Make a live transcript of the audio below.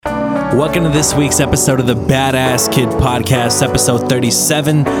Welcome to this week's episode of the Badass Kid Podcast, episode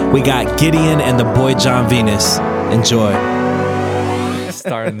 37. We got Gideon and the boy John Venus. Enjoy.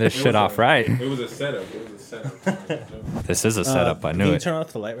 Starting this shit off right. It was a setup. This is a setup. I knew Can you it. turn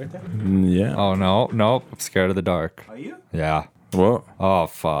off the light right there? Yeah. Oh, no. Nope. I'm scared of the dark. Are you? Yeah. Well, Oh,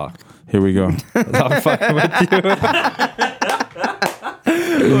 fuck. here we go. I'm fucking with you.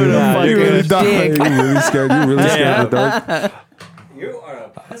 You really died. You really scared. You really scared of the dark.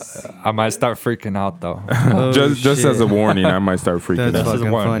 I might start freaking out, though. Just as a warning, I might start freaking That's out.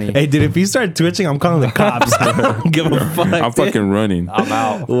 fucking one. funny. Hey, dude, if you start twitching, I'm calling the cops. Give a fuck. I'm fucking running. I'm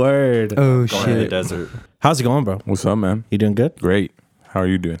out. Word. Oh Going to the shit. desert. How's it going, bro? What's up, man? You doing good? Great. How are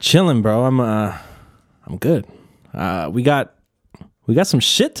you doing? Chilling, bro. I'm good. We got some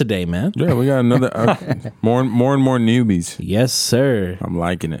shit today, man. Yeah, we got another more and more newbies. Yes, sir. I'm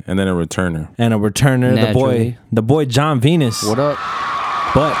liking it, and then a returner. And a returner, Naturally. the boy John Venus. What up?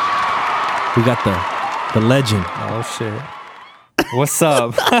 But we got the legend. Oh, shit. What's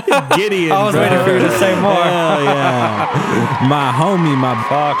up? Gideon. I was waiting for you to say more. Hell yeah. My homie,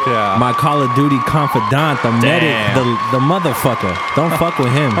 Fuck yeah. my Call of Duty confidant, the medic, the motherfucker. Don't fuck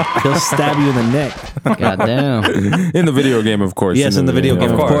with him. He'll stab you in the neck. Goddamn. In the video game, of course. Yes, in the video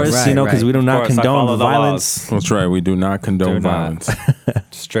game, of course. Right, You know, because right. we do not course, I follow condone the violence. That's right. We do not condone Do not. violence.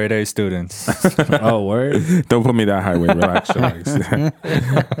 Straight A students. Oh, word. Don't put me that highway. Relax.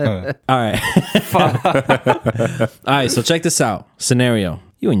 All right. All right, so check this out. Scenario.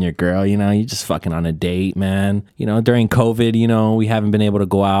 You and your girl, you just fucking on a date, man. During COVID, we haven't been able to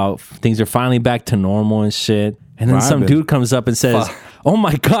go out. Things are finally back to normal and shit. And then some Vibing. dude comes up and says, "Oh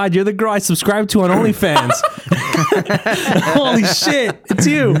my God, you're the girl I subscribed to on OnlyFans." Holy shit, it's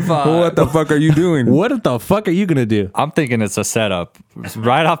you. What the fuck are you doing? What the fuck are you going to do? I'm thinking it's a setup.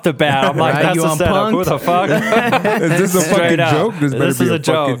 Right off the bat, I'm like, Right, that's you a setup. unpunked? Who the fuck? Is this a Straight fucking up. joke? This better This be is a a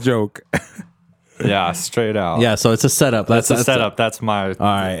joke. fucking joke. Yeah, straight out. Yeah, so it's a setup. That's a setup. That's my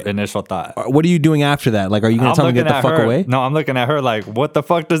right. initial thought. What are you doing after that? Like, are you going to tell me to get the fuck her. away? No, I'm looking at her like, what the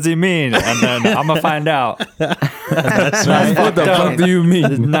fuck does he mean? And then I'm gonna find out. That's right. What the fuck do you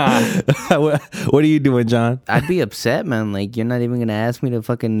mean? Nah, What are you doing, John? I'd be upset, man. Like, you're not even gonna ask me to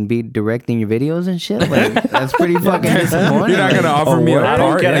fucking be directing your videos and shit. Like, that's pretty fucking disappointing. You're not gonna offer me a I don't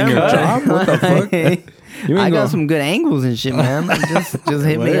part get in it, your man. job? What the fuck? You I ain't got gonna- some good angles and shit, man. Like, just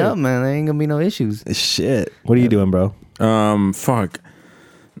hit me Word. up, man. There ain't gonna be no issues. Shit. What are you doing, bro? Fuck.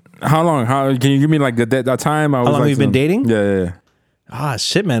 How long? How can you give me like the time? I was long like have you been dating? Yeah. Ah,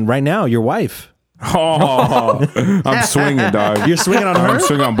 shit, man. Right now, your wife. Oh, I'm swinging, dog. You're swinging on her? I'm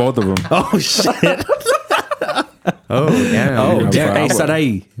swinging on both of them. Oh, shit. Oh, damn. Oh, damn. sorry. Hey,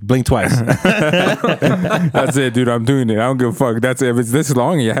 Sarai. Blink twice. That's it, dude. I'm doing it. I don't give a fuck. That's it. If it's this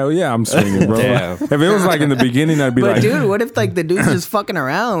long, yeah, hell yeah, I'm swinging, bro. Damn. If it was like in the beginning, I'd be But like, dude, what if like the dude's just fucking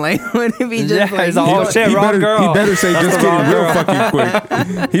around? Like, what if he just Yeah, like he's all, oh, shit, he wrong better, girl. he better say That's just the wrong kidding real girl.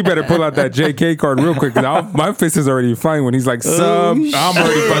 fucking quick. He better pull out that JK card real quick. Cause my fist is already flying when he's like, sub. I'm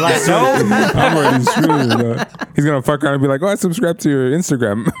already fucking screwed. I'm already screwed. He's gonna fuck around and be like, oh, I subscribed to your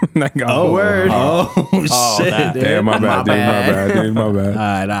Instagram. Like, oh, word? Oh, shit. that- dude. damn, my bad, dude. My bad.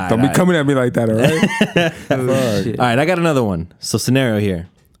 All right. Don't be coming at me like that, all right? Shit. All right, I got another one. So, scenario here.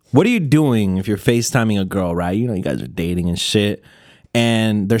 What are you doing if you're FaceTiming a girl, right? You guys are dating and shit.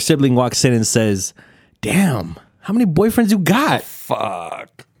 And their sibling walks in and says, damn, how many boyfriends you got?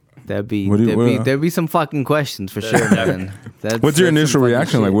 Fuck. That'd be What do you- what- there'd be some fucking questions for sure, man. What's your initial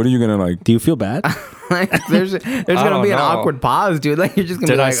reaction? Like, what are you gonna like? Do you feel bad? Like, there's gonna don't be an know. awkward pause, dude. Like, you're just gonna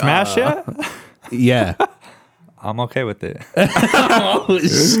Did be I like, smash yet? Yeah. I'm okay with it. Oh,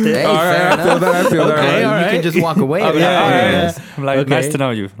 shit. Hey, All right, fair I feel enough. that. I feel that. Okay, Right? all right. You can just walk away. I'm like, Yeah, all right. yeah. I'm like, Okay. nice to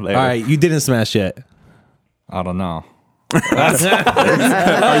know you later. All right, you didn't smash yet. I don't know.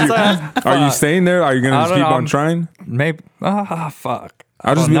 Are you staying there? Are you gonna I just don't keep know. on trying? Maybe. Fuck.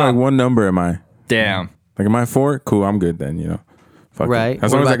 I'll just don't be like, know. what number am I? Damn. Like, am I 4? Cool, I'm good then. Fuck it. Right.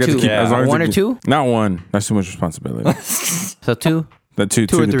 As What long as I about get to two? keep. Yeah. As long as One I or keep- two? Not one. That's too much responsibility. So two. The two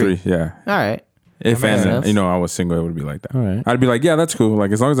Two or to three. three. Yeah. All right. If Fair enough. I was single, it would be like that. All right. I'd be like, yeah, that's cool.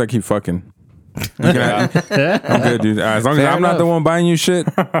 Like, as long as I keep fucking. I'm good, dude. As long as Fair I'm not the enough. one buying you shit.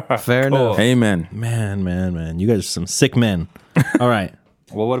 Fair enough. Amen. Man. You guys are some sick men. All right.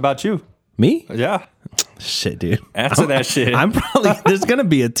 Well, what about you? Me? Yeah. Shit, dude. Answer that shit. I'm probably there's gonna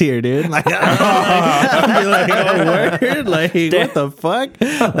be a tear, dude. Like, I'll be like, oh, word, like what the fuck?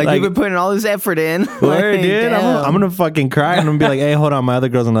 Like you've been putting all this effort in. word, Like, dude. damn. I'm gonna fucking cry and I'm gonna be like, hey, hold on, my other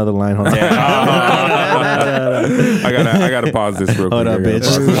girl's on the other line. Hold on, I gotta pause this real quick. hold up, I gotta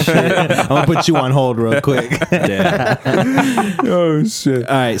bitch. pause. I'm gonna put you on hold real quick. Oh shit.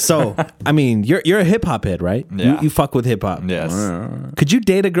 All right, so I mean, you're a hip hop head, right? Yeah. You fuck with hip hop. Yes. Could you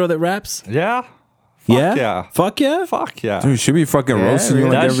date a girl that raps? Yeah. Yeah. Yeah. Fuck yeah. Fuck yeah. Dude, she be fucking roasting you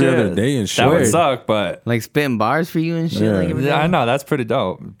like That every other shit- day and shit. That would suck, but Like spitting bars for you and shit. Yeah. Like every yeah, day. I know that's pretty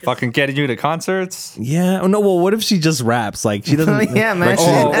dope. Fucking getting you to concerts. Yeah. Oh, no. Well, what if she just raps? Like she doesn't. Yeah, man. Like, She's,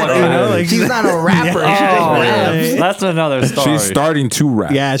 you know, like she's not a rapper. She just Oh, raps. that's another story. She's starting to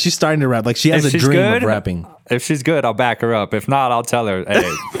rap. Yeah, she's starting to rap. Like she has If a she's dream good, of rapping. If she's good, I'll back her up. If not, I'll tell her, hey,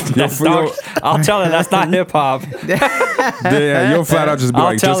 that's Yo, not, I'll tell her that's not hip hop. Yeah, you'll flat out just be I'll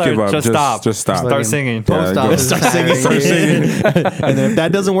like, tell just her, give up. just stop. Just stop. Start singing. Post Yeah, office. Start singing. Start singing. And then if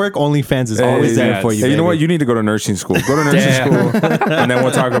that doesn't work, OnlyFans is always there yes. for you. Hey, you know baby. what? You need to go to nursing school. Go to nursing Damn. school, and then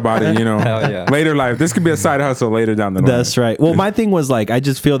we'll talk about it. You know, Hell yeah. later life. This could be a side hustle later down the line. That's right. Well, my thing was like, I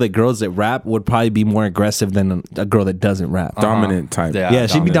just feel that girls that rap would probably be more aggressive than a girl that doesn't rap. Dominant type. Yeah,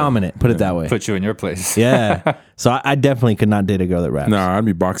 she'd be dominant. Put it that way. Put you in your place. Yeah. So I definitely could not date a girl that raps. Nah, I'd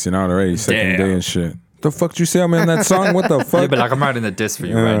be boxing out already. Second Damn. day and shit. The fuck you say I'm in that song? What the Yeah, fuck? but like I'm writing the diss for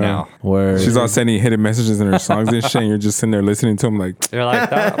you right now. Word. She's all sending hidden messages in her songs and shit. And you're just sitting there listening to them like, You're like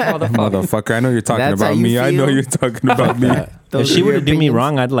that motherfucker. motherfucker, I know you're talking That's how about you me. I know feel? you're talking about me. If Those she are were your to do me opinions?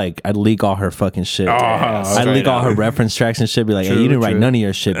 wrong, I'd leak all her fucking shit. I'd straight leak all up. her reference tracks and shit. Be like, hey, True, you didn't write true. none of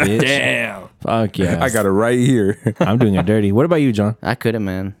your shit, bitch. Damn. Fuck yeah. I got it right here. I'm doing her dirty. What about you, John? I couldn't,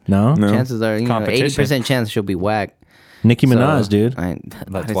 man. No? No. Chances are, Competition. 80% chance she'll be whack. Nicki So, Minaj, dude.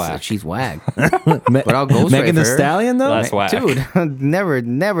 That's whack. She's whack. But I'll go straight Megan the for her. Stallion, though? That's whack. Dude,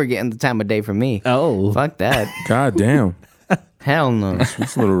 never getting the time of day for me. Oh. Fuck that. God damn. Hell no.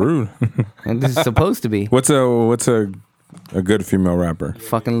 It's a little rude. And this is supposed to be. What's a good female rapper?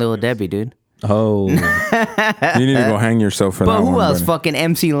 Fucking Lil Debbie, dude. Oh. You need to go hang yourself for But that who one. else? buddy. Fucking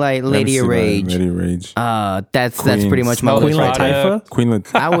MC Light, Lady of MC Light, Rage. Lady of Rage. That's Queen. pretty much my Queen list right there. Latifah? Queen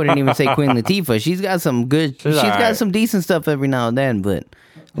Latifah. I wouldn't even say Queen Latifah. She's got some good. She's got alright. some decent stuff every now and then. But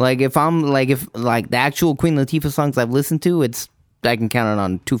like, if the actual Queen Latifah songs I've listened to, I can count it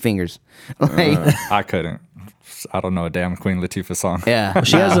on 2 fingers. Like, I couldn't. I don't know a damn Queen Latifah song. yeah,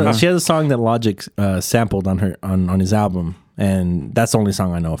 She has a song that Logic sampled on his album, and that's the only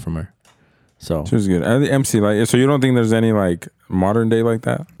song I know from her. So She was good. I think MC Light. So you don't think there's any like modern day like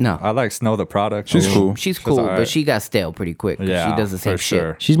that? no, I like Snow the Product. She's cool. she's cool, but alright. she got stale pretty quick. 'cause Yeah, she does the same for shit.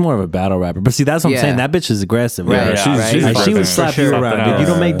 sure. she's more of a battle rapper. But see, that's what I'm Yeah. saying. That bitch is aggressive. Right, Like, she's- right. she's like, she would aggressive. slap For you sure. around. Something If you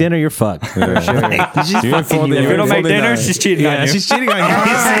don't else. make dinner, you're fucked. She's You ain't fucking folding- you. If you don't make folding dinner, that. she's cheating on you. She's cheating on you.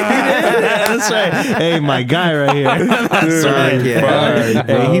 That's right. Hey, my guy right here. That's right. Fuck,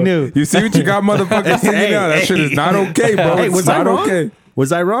 Hey, bro. he knew. You see what you got, motherfuckers? Hey, That hey. shit is not okay, bro. Hey, It's was I not wrong? okay.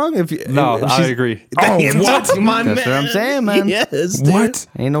 Was I wrong? If No, if I she's- agree. Oh, what? My That's what I'm saying, man. Yes. dude. What?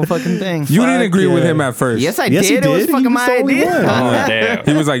 Ain't no fucking thing. You didn't agree with yeah. him at first. Yes, I Yes, he did. It was did. He fucking was my the only idea. one. Oh, damn.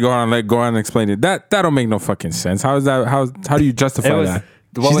 He was like, go on and explain it. That don't make no fucking sense. How is that? How do you justify It was. that?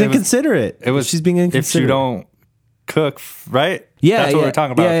 well, She's it was- inconsiderate. It was. She's being If inconsiderate. you don't cook, right? Yeah, That's what yeah, we're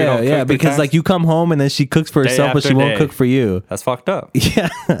talking about. Yeah, If you don't yeah, cook because 3 times, like you come home and then she cooks for Day herself, but she after won't day. cook for you. that's fucked up. Yeah,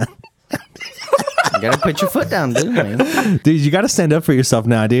 You gotta put your foot down, dude. Man. dude, you got to stand up for yourself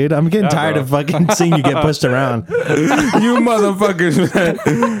now, dude. I'm getting tired bro. of fucking seeing you get pushed around. You motherfuckers,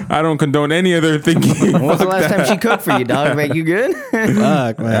 man. I don't condone any of their thinking. When was the last time she cooked for you, dog? Make you good?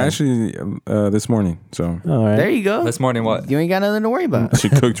 Fuck, man. Actually, this morning. So All right. There you go. This morning, what? You ain't got nothing to worry about. she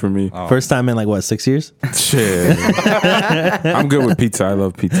cooked for me. First time in like what 6 years? Shit. I'm good with pizza. I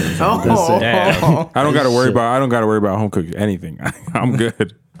love pizza. So I'm good. Damn. I don't got to worry about home cooked anything. I'm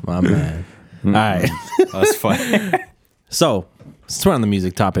good. My man. All right. That's funny. So, since we're on the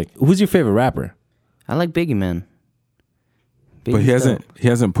music topic, who's your favorite rapper? I like Biggie, man. But he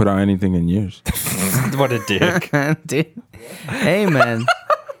hasn't put out anything in years. What a dick. Dude. Hey, man.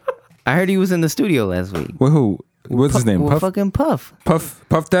 I heard he was in the studio last week. Well, who? What's his name? Well, Puff? fucking Puff.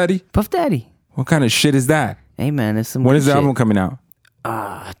 Puff Daddy? Puff Daddy. What kind of shit is that? Hey, man, it's some When good is the shit. album coming out?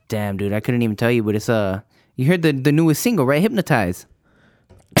 Ah, damn, dude. I couldn't even tell you, but it's you heard the newest single, right? Hypnotize.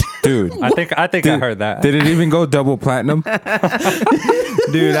 Dude. I think I heard that. Did it even go double platinum?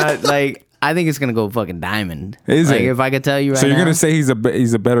 Dude, I think it's gonna go fucking diamond. Is like, it? if I could tell you right So you're now, gonna say he's a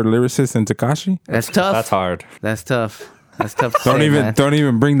better lyricist than Tekashi? that's tough. That's hard. That's tough. That's tough. To say, man. Don't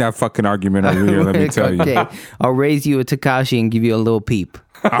even bring that fucking argument over here. Let me tell you. Okay, I'll raise you a Takashi and give you a little peep.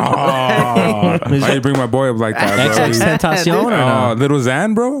 Oh, why you bring my boy up like that, bro? XX Tentacion or Oh, no? Little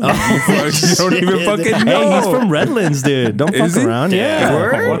Xan, bro? You don't even fucking know. Hey, he's from Redlands, dude. Don't Is fuck he? around.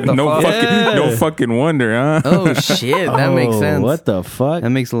 Yeah. What the No fuck? fucking, no fucking wonder, huh? Oh shit, that makes Oh, sense. What the fuck? That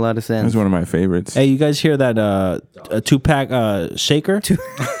makes a lot of sense. That's one of my favorites. Hey, you guys hear that a 2-pack shaker?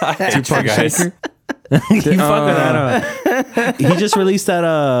 Tupac Shaker? You fuck with that. He just released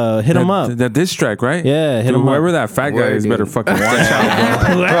that Hit 'Em Up. That diss track, right? Yeah, hit Dude, him up. whoever that fat guy Word, is, dude. better fucking watch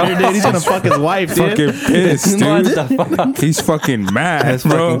out, Dude, he's gonna fuck his wife, bro. dude. Fucking pissed, dude. He's fucking mad, That's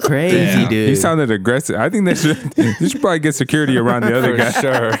bro. fucking crazy, Damn. dude. He sounded aggressive. I think they should probably get security around the other guy.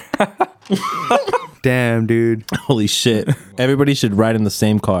 Sure. Damn, dude. Holy shit! Everybody should ride in the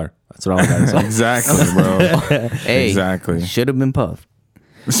same car. That's what I gotta say. Exactly, bro. Hey, Exactly. should have been puffed.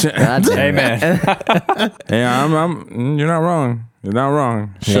 God damn Hey it. man. Yeah, you're not wrong. You're not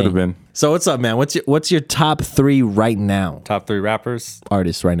wrong. Should have been. So what's up, man? What's your top 3 right now? Top 3 rappers: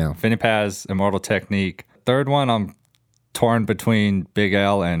 Artists right now. Vinny Paz, Immortal Technique. Third one, I'm torn between Big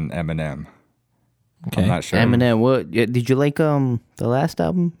L and Eminem. Okay. I'm not sure. Eminem, what did you like? The last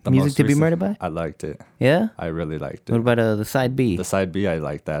album, The Music most to Be recent- Murdered By. I liked it. Yeah. I really liked What it. about the side B? The side B, I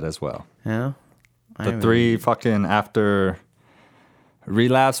liked that as well. Yeah. I The remember. 3 fucking after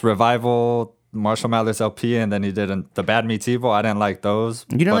Relapse, Revival, Marshall Mathers LP, and then he did the Bad Meets Evil. I didn't like those.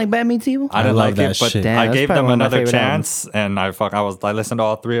 You don't but like Bad Meets Evil? I didn't love like that it, but shit. Damn, I that's gave probably them one of my another favorite chance, and I listened to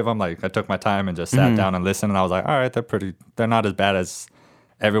all 3 of them. Like I took my time and just sat down and listened, and I was like, all right, they're not as bad as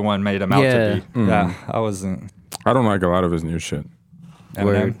everyone made them out Yeah. to be. Yeah, I wasn't. I don't like a lot of his new shit.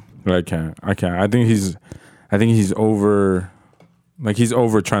 Word. Eminem. I can't. I think he's over. Like he's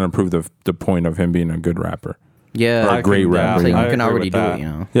over trying to prove the point of him being a good rapper. Yeah. Or a great rapper. So you I can agree already with do that. it, you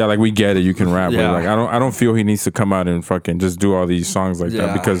know. Yeah, like we get it. You can rap, Yeah. but like I don't feel he needs to come out and fucking just do all these songs like that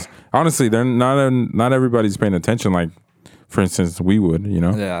Yeah. because honestly, they're not everybody's paying attention. Like, for instance, we would, you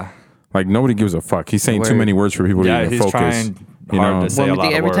know, Yeah, like nobody gives a fuck. He's saying too Word. many words for people to yeah, even he's focus. trying you hard know, to say Well, a lot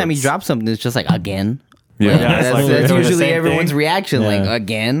of every time he words. drops something, it's just like again. yeah. Yeah, it's That's, like that's doing the usually same everyone's thing. reaction. Like Yeah.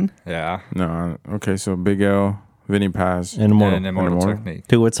 again. Yeah, No, okay. So Big L, Vinny Paz, And Immortal. and Immortal Immortal. Technique.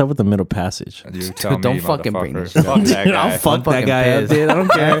 Dude, what's up with the middle passage? You tell Don't me, fucking bring motherfucker. this Fuck that guy. I'll fuck that fucking guy up, pissed. dude. I don't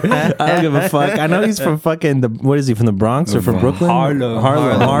care. I don't give a fuck. I know he's from fucking what is he from the Bronx or from Brooklyn?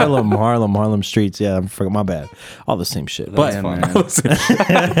 Harlem streets. Yeah, I'm forget. My bad. All the same shit. But Yeah, fun. man.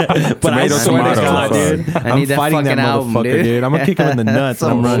 but I Tomato, swear to tomato. God, Fuck. dude, I I'm need that fighting that fucking album, motherfucker, dude. I'm gonna kick him in the nuts and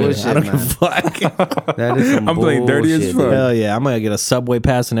Some I'm running. bullshit, I don't give a man. fuck. That is some I'm playing dirty as bullshit, fuck. dude. Hell yeah, I'm gonna get a subway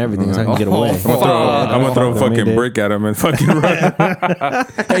pass and everything so I can get Oh, away. fuck. I'm gonna throw a Fuck me, fucking dude. brick at him and fucking run.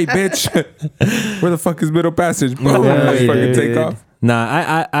 Hey, bitch, where the fuck is middle passage? Boom, Yeah, just fucking dude. take off.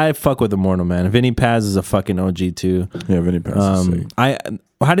 Nah, I fuck with Immortal, man. Vinny Paz is a fucking OG too. Yeah, Vinny Paz. is sick.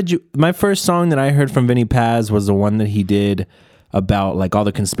 How did you? My first song that I heard from Vinny Paz was the one that he did about like all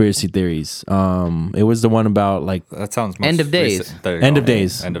the conspiracy theories. It was the one about like That sounds most End of Days. recent. There you End go. of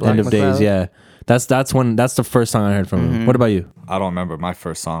Days. End of End Days. of Days. McLeod? Yeah, that's the first song I heard from him. What about you? I don't remember my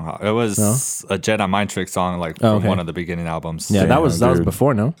first song. It was a Jedi Mind Trick song, like Oh, from okay. one of the beginning albums. Yeah, that was dude.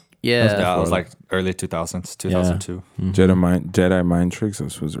 before, no? Yeah. Yeah, it was like early 2000s, 2002. Jedi mind tricks.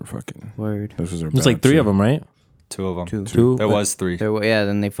 This was her fucking. Word. This was her. It's like 3 of them, right? 2 of them. Two. There was 3. There were, yeah,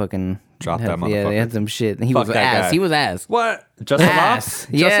 then they fucking Dropped had, that Yeah, they motherfucker. had some shit. And he Fuck was that ass. guy. He was ass. What? Just a lot? Ass.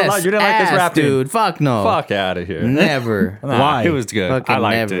 Just Yes, a lot? You didn't like his ass, rap, dude. Fuck no. Fuck out of here. Never. Nah, Why? He was good. Fucking I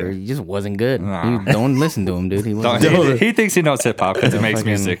liked never. it. He just wasn't good. Nah. Don't listen to him, dude. He wasn't Don't- good. he thinks he knows hip hop because he makes Fucking-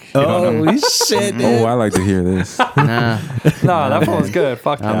 music. You don't know. shit, Oh, I like to hear this. Nah. No, that one was good.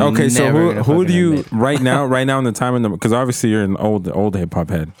 Fuck that. I'm Okay, so never who gonna who do fucking you admit. right now in the time in the because obviously you're an old hip hop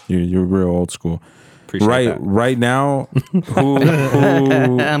head. You're real old school. Appreciate that. Right now, who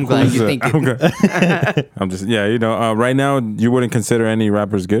I'm glad who's, you think it. I'm, good. I'm just right now you wouldn't consider any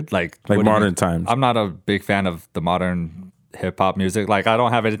rappers good Like what do you modern mean? times. I'm not a big fan of the modern hip hop music. Like I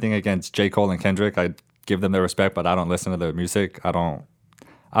don't have anything against J. Cole and Kendrick. I give them their respect, but I don't listen to their music. I don't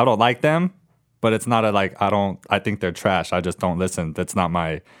like them, but it's not I think they're trash. I just don't listen. That's not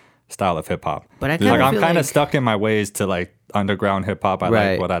my style of hip hop. But I kinda I'm feel kind of like- stuck in my ways to like underground hip hop. I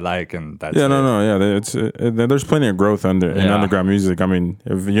Right. like what I like, and that's Yeah, it. no. It's there's plenty of growth in Yeah. underground music. I mean,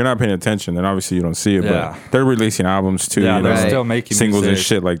 if you're not paying attention, then obviously you don't see it. Yeah. But they're releasing albums too. Yeah, you know, they're Right. still making singles and music.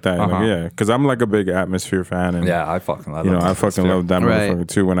 shit like that. Uh-huh. Like, yeah, because I'm like a big Atmosphere fan, and Yeah, I fucking love. you know, I fucking love that Right. motherfucker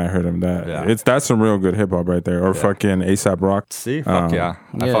too. When I heard him, Yeah. that's some real good hip hop right there. Or fucking ASAP Rock. See, fuck yeah,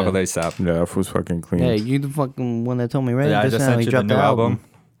 I yeah. fuck with ASAP. Yeah, that was fucking clean. Yeah, you the fucking one that told me right Yeah, I just now sent he you the dropped new album.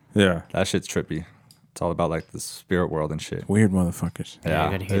 Yeah, That shit's trippy. It's all about like the spirit world and shit. weird motherfuckers. I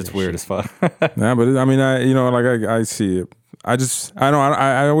Yeah, gotta hear it's that weird shit. as fuck. Yeah, but I mean, I see it.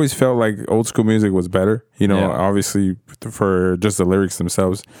 I always felt like old school music was better. You know, Yeah. obviously for just the lyrics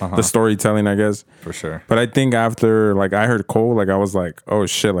themselves, the storytelling, I guess. For sure. But I think after like I heard Cole, like I was like, oh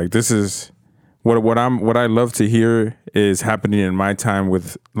shit, like this is what I love to hear is happening in my time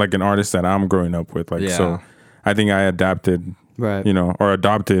with like an artist that I'm growing up with. Like, Yeah. so I think I adopted, Right. you know, or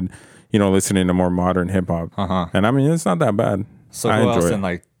adopted, you know, listening to more modern hip hop. And I mean, it's not that bad. So I who enjoy else it. in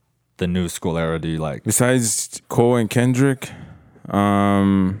like the new school era do you like? Besides Cole and Kendrick,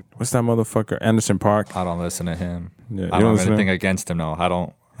 what's that motherfucker? Anderson .Paak. I don't listen to him. Yeah, you I don't don't have listen to anything him? against him. No, I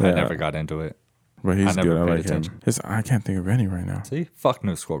don't. Yeah. I never got into it. But he's I never good. I paid like attention. him. I can't think of any right now. See, fuck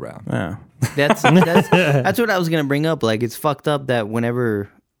new school rap. Yeah. That's what I was gonna bring up. Like, it's fucked up that whenever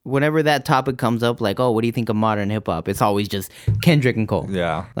that topic comes up, like, oh, what do you think of modern hip hop? It's always just Kendrick and Cole.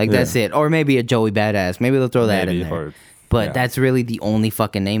 Yeah. Like that's it, or maybe a Joey Badass. Maybe they'll throw that Maybe, in there. or- But yeah. that's really the only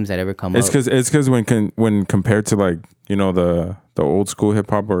fucking names that ever come It's up. because when compared to like, you know, the old school hip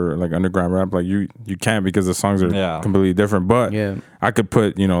hop or like underground rap, like you can't because the songs are Yeah. completely different. But Yeah. I could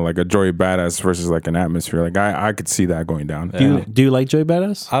put, you know, like a Joey Badass versus like an Atmosphere. Like I could see that going down. Do you like Joey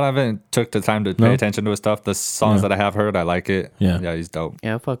Badass? I haven't took the time to pay attention to his stuff. The songs that I have heard, I like it. Yeah. Yeah, he's dope.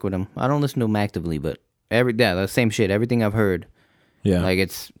 Yeah, I fuck with him. I don't listen to him actively, but the same shit. Everything I've heard, Yeah. like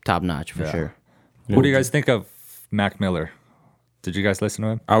it's top notch for Yeah. sure. What do you guys think of Mac Miller? Did you guys listen to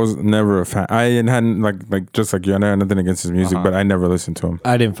him? I was never a fan. I hadn't like just like you. I had nothing against his music, but I never listened to him.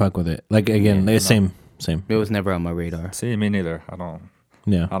 I didn't fuck with it. Like again, same. It was never on my radar. See, me neither. I don't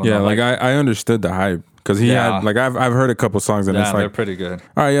Yeah. Yeah, know. like I understood the hype because he Yeah. had like I've heard a couple songs and yeah, it's they're like, pretty good.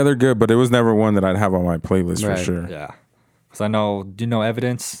 all right, yeah, they're good, but it was never one that I'd have on my playlist Right. for sure. Yeah. Because I know, do you know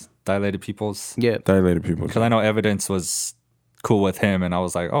Evidence? Dilated Peoples? Yeah. Dilated People. Because I know Evidence was cool with him, and I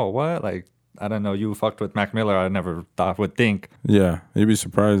was like, oh, what? Like, I don't know, you fucked with Mac Miller. I never would think. Yeah, you'd be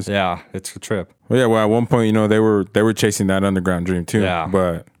surprised. Yeah, it's a trip. Well, at one point, you know, they were chasing that underground dream too. Yeah.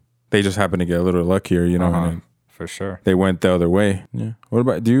 But they just happened to get a little luckier, you know, and then For sure. they went the other way. Yeah. What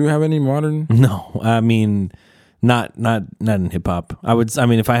about? Do you have any modern? No, I mean, not in hip hop. I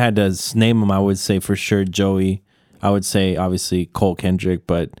mean, if I had to name them, I would say for sure Joey. I would say obviously Cole, Kendrick,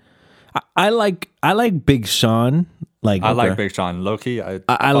 but I like Big Sean. Like I like Big Sean. Low-key,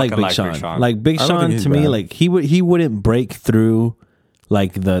 I like fucking Big Sean. Sean. Like Big I don't think Sean he's to me, bad. like he wouldn't break through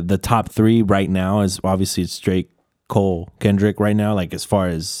like the top three right now. Is obviously it's Drake, Cole, Kendrick right now. Like as far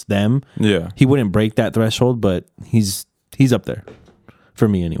as them, Yeah, he wouldn't break that threshold, but he's up there for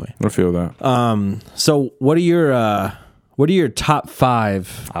me anyway. I feel that. So what are your top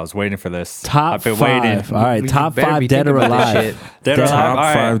five? I was waiting for this. Top I've been five. waiting. All right, You top better five be dead or thinking about this alive. shit. Dead or alive? Top All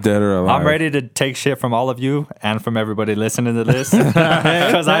right. 5 dead or alive. I'm ready to take shit from all of you and from everybody listening to this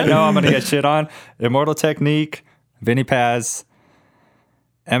because I know I'm going to get shit on. Immortal Technique, Vinny Paz,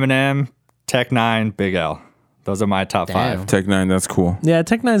 Eminem, Tech 9, Big L. Those are my top Damn. 5. Tech 9. That's cool. Yeah,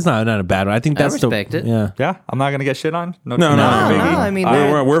 Tech Nine's not a bad one. I think I that's respect it. Yeah. Yeah, I'm not going to get shit on. No, No, Biggie. I mean,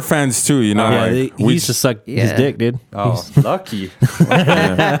 We're fans too, you know. Yeah, like, he used to suck his Yeah. dick, dude. Oh, lucky.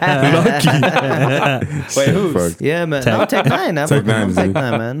 Wait, who's? Fuck. yeah, man. No, Tech 9. I'm Tech 9, Tech dude.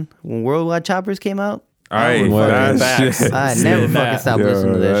 9, man. When Worldwide Choppers came out, All right, Word. that shit. I never fucking stopped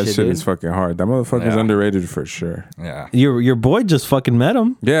listening to that shit, dude. is fucking hard. That motherfucker's Yeah. underrated for sure. Yeah. Your boy just fucking met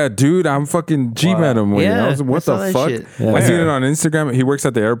him. Yeah, dude, I'm fucking G met him. When Yeah, I was, what I saw the that fuck? shit. Yeah. I seen it on Instagram. He works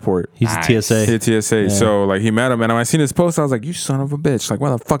at the airport. He's Nice. a TSA. He TSA. So like he met him, and when I seen his post, I was like, "You son of a bitch! Like,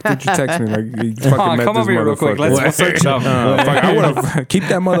 why the fuck did you text me? Like, you fucking Oh, met come this over here real quick. motherfucker." Let's search him. Fuck, I would have keep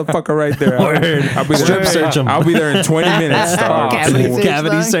that motherfucker right there. I'll be Strip search him. I'll be there in 20 minutes. Dog. Cavity search,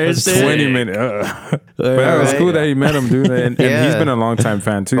 Cavity dog? search, dude. 20 minutes. But yeah, it was Right. cool that he met him, dude. And Yeah. he's been a long time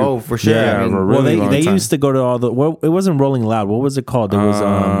fan too. Oh, for sure. Yeah, I mean, for a Well, really they long time. used to go to all the. Well, it wasn't Rolling Loud. What was it called? It was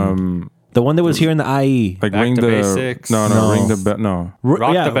the one that was here in the IE. like Back ring to the basics. no No. ring the bell no Rock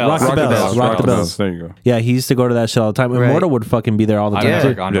the Bells. Rock the Bells. Rock the Bells. There you go. Yeah, he used to go to that shit all the time. Right. Immortal would fucking be there all the I've time. never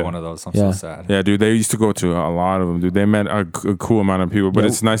too. gone to Yeah. one of those. I'm Yeah. so sad. Yeah, dude, they used to go to a lot of them, dude. They met a cool amount of people, but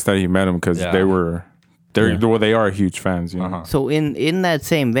it's nice that he met them because Yeah. they are huge fans, you know. So in that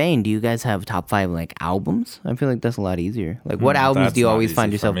same vein, do you guys have top 5 like albums? I feel like that's a lot easier. Like, what albums that's do you not always easy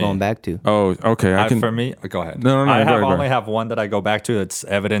find for yourself me. going back to? Oh, okay. I can. For me, go ahead. No, I go ahead. only have one that I go back to. It's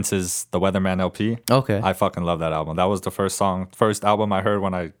Evidence is the Weatherman LP. Okay. I fucking love that album. That was the first album I heard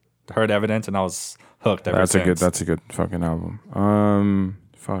when I heard Evidence, and I was hooked ever since. That's a good fucking album.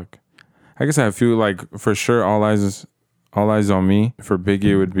 Fuck. I guess I feel like for sure, All Eyes on Me. For Biggie,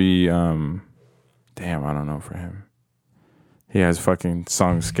 it would be damn. I don't know for him. He has fucking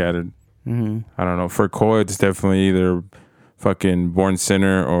songs scattered. I don't know. For Cole, it's definitely either fucking Born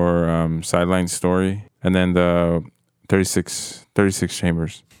Sinner or Sideline Story, and then the 36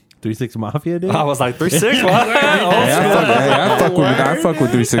 Chambers. 3 6 Mafia, dude. I was like 3-6. What? I fuck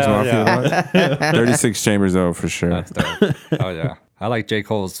with 3 6 Mafia. 36 Chambers though for sure. That's dope. Oh yeah, I like J.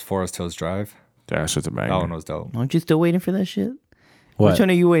 Cole's Forest Hills Drive. That shit's a That banger. one was dope. Aren't you still waiting for that shit? What? Which one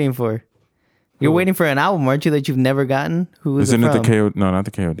are you waiting for? You're waiting for an album, aren't you, that you've never gotten? Who is Isn't it it from? the KO? No, not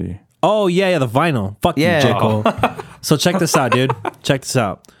the KOD. Oh yeah, the vinyl. Fuck Yeah. you, J. Cole. So check this out, dude. Check this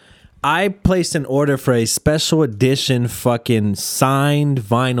out. I placed an order for a special edition fucking signed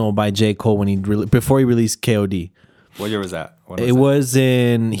vinyl by J. Cole when before he released KOD. What year was that? When It was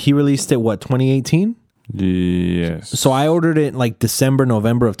he released it 2018? Yes. So I ordered it in like December,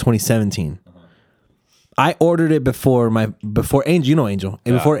 November of 2017. I ordered it before Angel, you know Angel,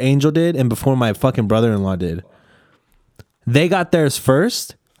 and before Angel did, and before my fucking brother-in-law did. They got theirs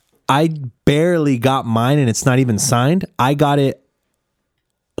first. I barely got mine, and it's not even signed. I got it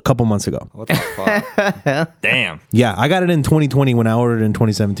a couple months ago. What the fuck? Damn, Yeah, I got it in 2020 when I ordered it in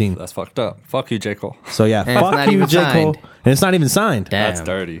 2017. that's fucked up. Fuck you, J. Cole. So yeah, And it's fuck not you, even J. Cole. signed. And it's not even signed. Damn. That's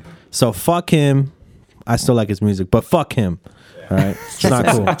dirty. So fuck him. I still like his music, but fuck him. All right, it's not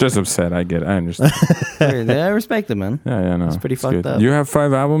cool. Just upset. I get it. I understand. I respect it, man. Yeah, no. It's pretty fucked good. up. You have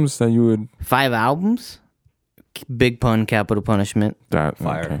 5 albums that you would. 5 albums? Big Pun, Capital Punishment. That,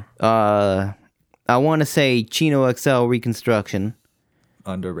 Fire. okay. I want to say Chino XL Reconstruction.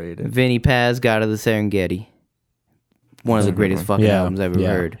 Underrated. Vinny Paz, God of the Serengeti. One of the greatest fucking albums I've ever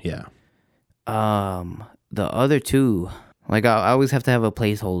heard. Yeah. The other two, like I always have to have a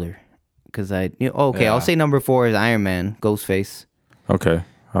placeholder because I'll Yeah. say number 4 is Iron Man, Ghostface Okay.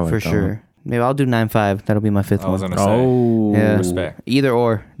 I like for that sure. one. Maybe I'll do 9-5. That'll be my 5th I was one. gonna say. Oh, Yeah. Respect. Either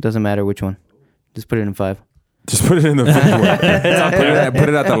or, doesn't matter which one. Just put it in 5. Just put it in the put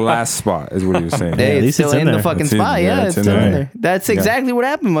it at the last spot is what he was saying. Hey, at it's least still it's in in the there. fucking It's in- spot. yeah, Yeah, it's it's in still in there. there. That's exactly what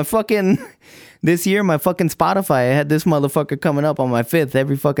happened. My fucking this year, my fucking Spotify, I had this motherfucker coming up on my 5th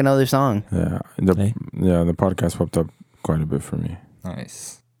every fucking other song. Yeah. Hey. The podcast popped up quite a bit for me.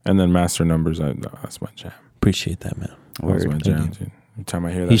 Nice. And then Master Numbers, that's my jam. appreciate that, man. That was my Thank jam, you. dude. Every time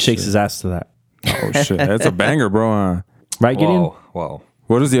I hear that He shakes shit. his ass to that. Oh shit, that's a banger, bro. Right, Gideon? Whoa.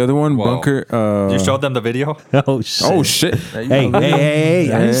 What is the other one? Whoa. Bunker. You showed them the video? Oh shit! Oh shit! Hey!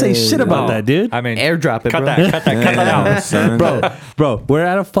 I didn't say shit about that, dude. I mean, Airdrop it, cut bro. that out. Son. Bro, we're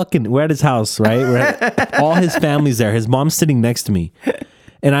at his house, right? All his family's there. His mom's sitting next to me,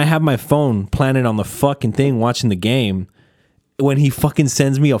 and I have my phone planted on the fucking thing watching the game. When he fucking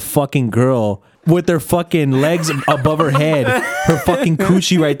sends me a fucking girl with their fucking legs above her head, her fucking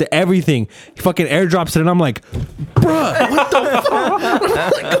coochie right there, everything. He fucking airdrops it, and I'm like, bruh, what the fuck?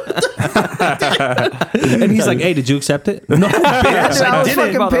 And he's like, hey, did you accept it? No, bitch, I I was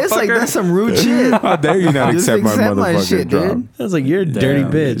didn't. fucking pissed. Like, that's some rude shit. How dare you not Just accept my accept my motherfucking shit, drop? dude. I was like, you're a dirty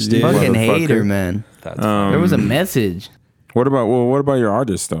bitch, dude. Fucking Motherfucker. hater, man. That's There was a message. What about your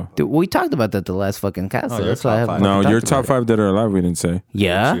artists though? Dude, we talked about that the last fucking cast. your That's why I top haven't five. fucking No, talked your about top it. 5 dead or alive. We didn't say.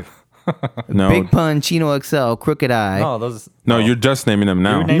 Yeah. No, Big Pun, Chino XL, Crooked Eye. no, those. no, you're just naming them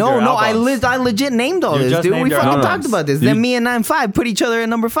now. You named- No, your no, albums. I legit named all You this, just dude. named We your fucking albums. talked about this. Then me and 9-5 put each other at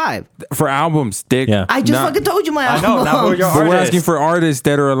number 5. For albums, dick. Yeah. I just Not- fucking told you my I album. know. Now we're your But we're artists. asking for artists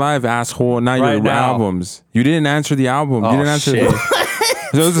dead or alive, asshole. Not Right your now. albums. You didn't answer the album. Oh, you didn't answer. shit.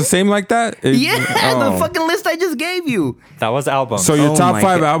 So it's the same like that. Yeah, Oh. the fucking list I just gave you. That was albums. So your Oh top my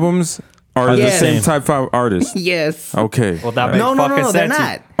 5 God. albums are Yes. the same type 5 artists. Yes. Okay. well, that makes No, no, no, fucking no, they're sense.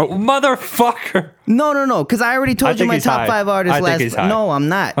 not. Oh, motherfucker. No, because I already I told you think my he's top high. 5 artists I think last. he's high. No, I'm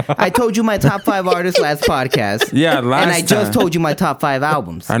not. I told you my top 5 artists last podcast. Yeah, last and I just time. told you my top 5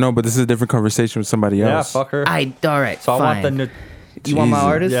 albums. I know, but this is a different conversation with somebody Yeah, else. fucker. All right, So I fine. want the new. You want my Jesus.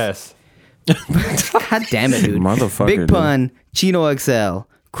 artist? Yes. God damn it, dude. Motherfucker, Big dude. Pun, Chino XL,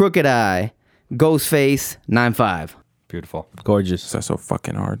 Crooked Eye, Ghostface, 9-5. Beautiful. Gorgeous. That's so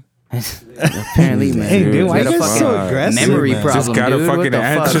fucking hard. Apparently, man. Hey, dude, why You got you a guys so fucking aggressive, memory man? problem, Just gotta dude. What fucking the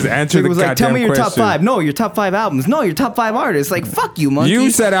answer- fuck? just answer Dude the was like, tell me goddamn your top question. 5. No, your top 5 albums. No, your top 5 artists. Like, fuck you, monkey. You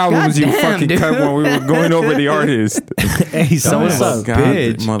said albums. You Goddamn, fucking dude. cut when we were going over the artist. Hey, so what's Oh, up, God,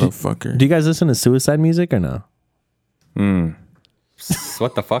 bitch? motherfucker. Do you guys listen to suicide music or no?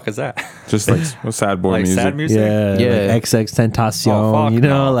 What the fuck is that? Just like sad boy Like music. sad music? Yeah, Yeah. like XX Tentacion, Oh, fuck you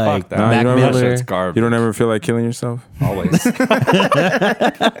know, no, like fuck that. No, Mac you don't- That Miller. shit's garbage. You don't ever feel like killing yourself? Always.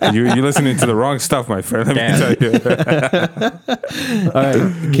 You're listening to the wrong stuff, my friend. Let Damn. me tell you. All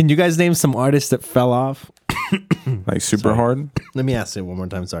right, can you guys name some artists that fell off? Like super hard. Let me ask it one more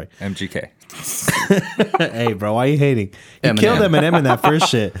time. Sorry. MGK. Hey, bro, why are you hating? He Eminem. killed Eminem in that first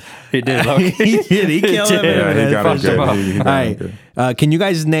shit. He did. Loki. He did. He killed did. Eminem. Yeah, in he that got him first shit. good. All He got him right. good. Can you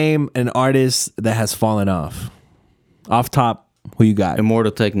guys name an artist that has fallen off? Off top, Who you got?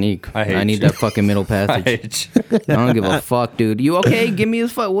 Immortal Technique. I hate I need you. that fucking middle I passage. hate you. I don't give a fuck, dude. You okay? Give me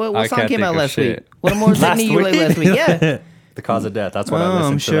his fuck. What I song can't came think out of last shit. week? What Immortal Last Technique you played week? last week? Yeah. The Cause of Death. That's what I Oh, listened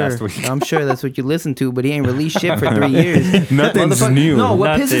I'm to sure. last week. I'm sure that's what you listened to, but he ain't released shit for 3 years. Nothing's Motherfucker- new. No,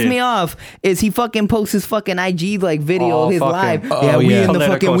 what pisses Nothing. me off is he fucking posts his fucking IG like video Oh, of his fucking- live. oh, Yeah, we yeah. in the fucking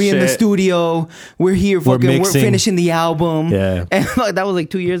Political we in the shit. studio. We're here fucking we're mixing. finishing the album. Yeah. And like, that was like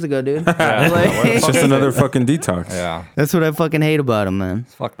 2 years ago, dude. Yeah. Like, It's just another fucking detox. Yeah. that's what I fucking hate about him, man.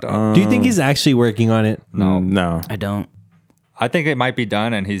 It's fucked up. Do you think he's actually working on it? No. I don't. I think it might be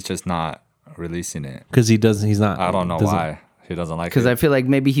done and he's just not releasing it. Because he doesn't. He's not. I don't know doesn't- why. He doesn't like Because it. I feel like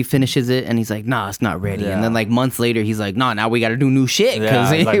maybe he finishes it and he's like, nah, it's not ready. Yeah. And then like months later, he's like, nah, now we got to do new shit.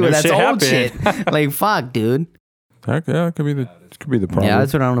 Because Yeah, it's like, new that's shit old happened. shit. Like, fuck, dude. Yeah, it could be the problem. Yeah,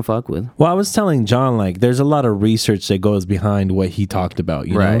 that's what I want to fuck with. Well, I was telling John, like, there's a lot of research that goes behind what he talked about,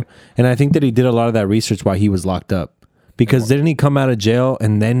 you know? Right. And I think that he did a lot of that research while he was locked up. Because didn't he come out of jail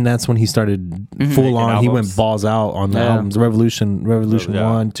and then that's when he started full on? Making He went albums. balls out on the Yeah. albums, Revolution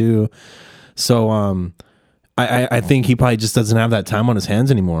Yeah. 1, 2. So, I think he probably just doesn't have that time on his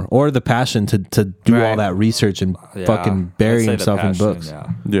hands anymore, or the passion to do all Right. that research and Yeah. fucking I'd bury say the himself in passion, books. Yeah.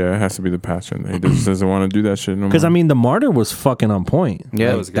 Yeah, it has to be the passion. He just doesn't want to do that shit no more. Because I mean, the Martyr was fucking on point. Yeah.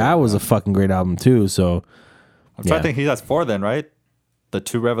 Like, It was good, that was a fucking great album too. So I'm trying Yeah. to think. He has 4 then, right? The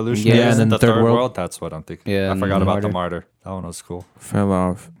 2 Revolutions. Yeah, and then the the Third third World. world. That's what I'm thinking. Yeah, I and forgot the about the Martyr. That one was cool. fell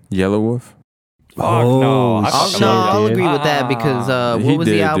off. Yellow Wolf. Fuck Oh, no. I shit. fucking No, love I'll it. agree with that because He what was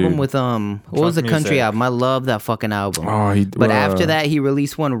the did, album dude. with what was the Trunk country Music. album? I love that fucking album. Oh, he. But after that, he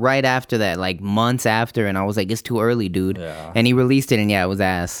released one right after that, like months after, and I was like, it's too early, dude. Yeah. And he released it, and yeah, it was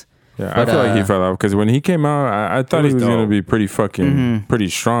ass. Yeah, But, I feel like he fell off because when he came out, I thought he was was gonna dope. be pretty fucking Mm-hmm. pretty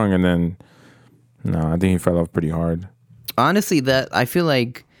strong, and then no, I think he fell off pretty hard. Honestly, that I feel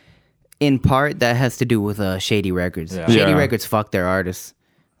like in part that has to do with Shady Records. Yeah. Shady Yeah. Records fucked their artists.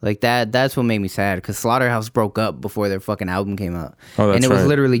 Like that's what made me sad because Slaughterhouse broke up before their fucking album came out. Oh, that's and it was right.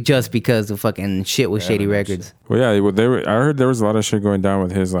 literally just because of fucking shit with Shady Records. Well, yeah, they were. I heard there was a lot of shit going down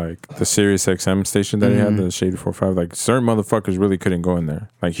with his like the Sirius XM station that he had, the Shady 45. Like certain motherfuckers really couldn't go in there.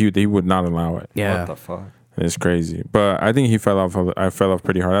 Like he would not allow it. Yeah. What the fuck? It's crazy. But I think he fell off. I fell off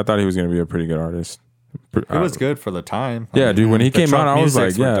pretty hard. I thought he was gonna be a pretty good artist. It was good for the time. I Yeah, mean, dude. When he the came out, Trunk I was like,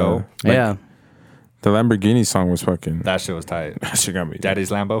 musics were yeah, dope. like, Yeah. The Lamborghini song was fucking. That shit was tight. That shit got me.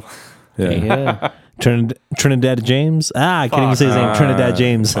 Daddy's Lambo. Yeah. Yeah. Trinidad James. I can't even say his name. Trinidad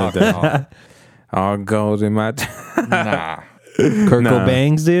James. Fuck no. All gold in my. Nah. Kurt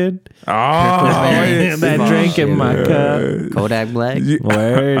Cobain's, dude. Oh, yeah. That drink in my cup. Kodak Black.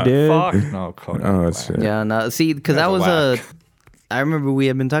 Where, dude? Fuck no. Kodak Oh Black. shit. Yeah, no. See, because That's I was whack. I remember we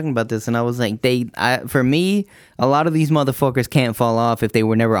had been talking about this, and I was like, for me, a lot of these motherfuckers can't fall off if they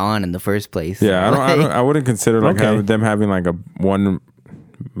were never on in the first place. Yeah, I wouldn't consider like Okay. them having like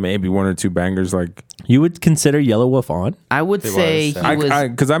maybe one or two bangers. Like You would consider Yellow Wolf on? I would It say was, he was.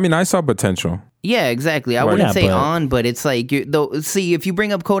 because I mean I saw potential. Yeah, exactly. I Right. wouldn't Yeah, say but- on, but it's like see, if you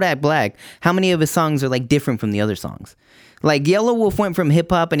bring up Kodak Black, how many of his songs are like different from the other songs? Like Yellow Wolf went from hip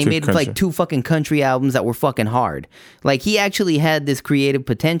hop and he To made country. like 2 fucking country albums that were fucking hard. Like he actually had this creative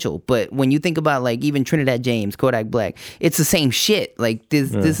potential. But when you think about like even Trinidad James, Kodak Black, it's the same shit. Like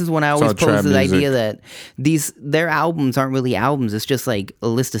this is when I It's always all trap pose the music. idea that their albums aren't really albums. It's just like a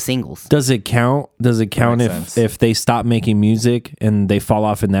list of singles. Does it count? Does it count makes if sense. if they stop making music and they fall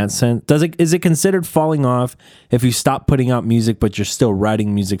off in that sense? Is it considered falling off if you stop putting out music but you're still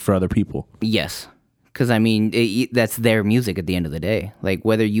writing music for other people? Yes. Because, I mean, that's their music at the end of the day. Like,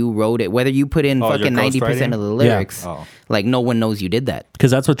 whether you wrote it, whether you put in Oh, fucking you're 90% ghostwriting? of the lyrics, Oh. like, no one knows you did that.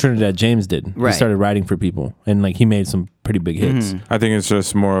 Because that's what Trinidad James did. He Right. started writing for people and like he made some pretty big hits. I think it's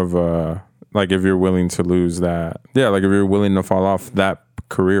just more of a like if you're willing to lose that. Yeah, like if you're willing to fall off that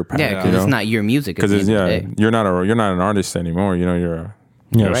career path. Yeah, because you it's know? not your music at Because the it's end of the day. you're not an artist anymore. You know, you're a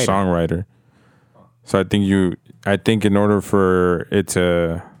writer. songwriter. So I think in order for it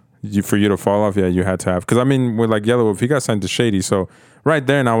to for you to fall off, yeah, you had to have. Because I mean, with like Yellow Wolf, he got signed to Shady, so right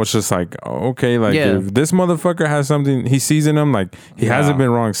there, and I was just like, oh, okay, like Yeah. if this motherfucker has something, he sees in him, like he hasn't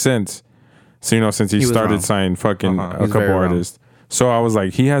been wrong since. So since he was started wrong. signing fucking a was very couple wrong. artists. So I was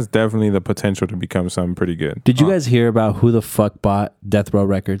like, he has definitely the potential to become something pretty good. Did you guys hear about who the fuck bought Death Row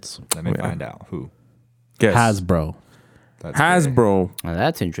Records? Let me find out who. Guess. Hasbro. That's great. Hasbro. Oh,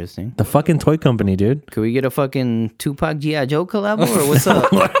 that's interesting. The fucking toy company, dude. Could we get a fucking Tupac G.I. Joe collab or what's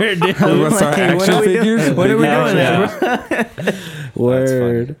up? What's our Like, what action are we doing? figures? What are we Big doing action. there, bro?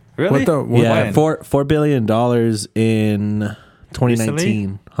 Word. Really? What the- what- Yeah, When? $4 billion in 2019.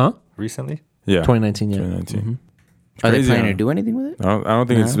 Recently? Huh? Recently? Yeah. 2019, yeah. 2019. Are they Crazy, planning huh? to do anything with it? I don't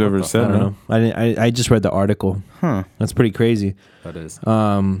think it's ever I said. don't know. I just read the article. Huh. That's pretty crazy. That is.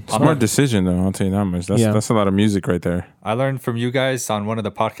 Smart decision though. I'll tell you that much. That's a lot of music right there. I learned from you guys on one of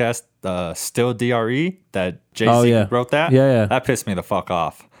the podcasts, Still DRE, that Jay-Z Oh, yeah. wrote that. Yeah. That pissed me the fuck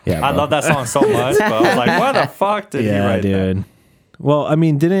off. Yeah, I bro. love that song so much, but I was like, what the fuck did he Yeah, write that? dude. Well, I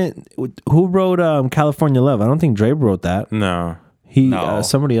mean, who wrote California Love? I don't think Dre wrote that. No, No.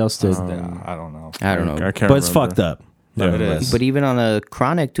 Somebody else did. Yeah, I don't know. I don't know. I can't. But it's remember. fucked up. Yeah, It is. But even on a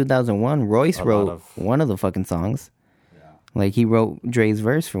Chronic 2001, Royce wrote one of the fucking songs. Like he wrote Dre's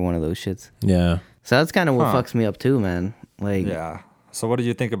verse for one of those shits. Yeah. So that's kind of what fucks me up too, man. Like, Yeah. So what do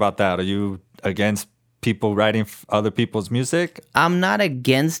you think about that? Are you against people writing other people's music? I'm not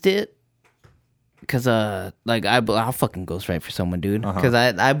against it. Cause like I'll fucking ghostwrite for someone, dude. Cause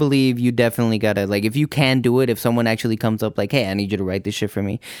I believe you definitely gotta, like, if you can do it, if someone actually comes up like, hey, I need you to write this shit for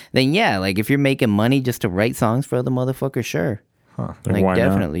me, then yeah, like if you're making money just to write songs for other motherfuckers, sure, like why not?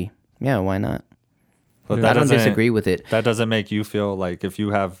 definitely, yeah, why not? But I that don't doesn't- disagree with it. That doesn't make you feel like if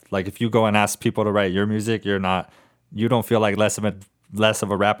you go and ask people to write your music, you don't feel like less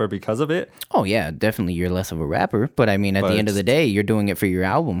of a rapper because of it. Oh yeah, definitely you're less of a rapper, but I mean at But the end of the it's- day, you're doing it for your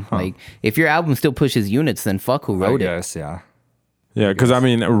album. Like if your album still pushes units, then fuck who wrote it. Yes, yeah. Yeah, because I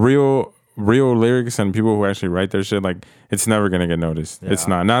mean, real lyrics and people who actually write their shit, like it's never gonna get noticed. It's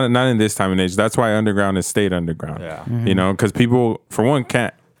Yeah. not in this time and age. That's why underground has stayed underground. Yeah. You know, because people, for one,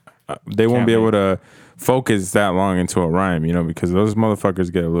 they won't Can't be make- able to focus that long into a rhyme. You know, because those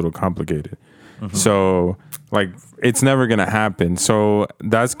motherfuckers get a little complicated. So like it's never gonna happen. So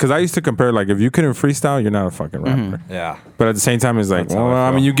that's because I used to compare, like, if you couldn't freestyle, you're not a fucking rapper. Yeah. But at the same time, it's like, That's how well, I I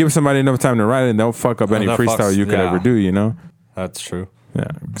feel. mean, you give somebody enough time to write it, and they'll fuck up any that freestyle fucks- you could yeah. ever do. You know. That's true. Yeah,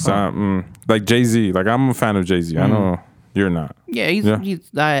 cause like Jay-Z, like I'm a fan of Jay-Z. I know you're not. Yeah, he's Yeah.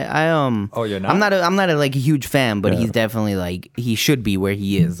 Oh, you're not? I'm not a like a huge fan, but Yeah. he's definitely like he should be where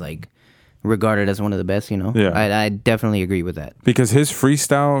he is, like regarded as one of the best, you know? Yeah. I definitely agree with that. Because his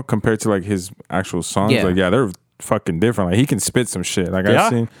freestyle compared to like his actual songs, Yeah. like they're fucking different. Like he can spit some shit. Like Yeah? I've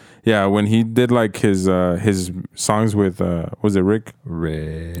seen, when he did like his songs with was it Rick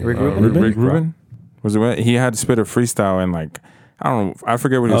Rubin? Was it what? He had to spit a freestyle and like I don't know, I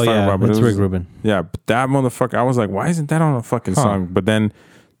forget what he was Oh, talking yeah, about, but it's it was Rick Rubin. Yeah, but that motherfucker, I was like, why isn't that on a fucking song? But then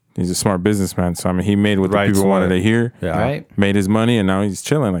he's a smart businessman, so I mean, he made what the Right, people wanted smart. to hear. Yeah. Right? Made his money, and now he's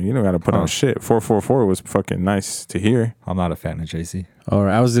chilling. Like, you don't got to put on shit. 444 was fucking nice to hear. I'm not a fan of Jay-Z. Or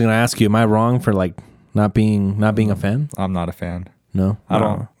I was gonna ask you, am I wrong for like not being a fan? I'm not a fan. No.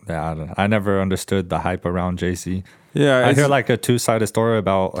 I never understood the hype around Jay-Z. Yeah, I it's- hear like a two-sided story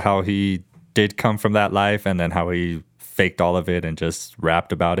about how he did come from that life and then how he faked all of it and just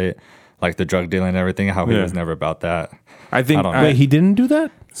rapped about it, like the drug dealing and everything, how he Yeah. was never about that. I think I don't know. Wait, he didn't do that?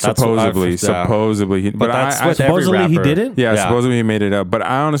 That's what I've- supposedly, But that's with every Supposedly he rapper. did it? yeah, supposedly he made it up. But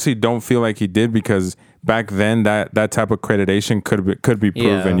I honestly don't feel like he did because back then that type of accreditation could be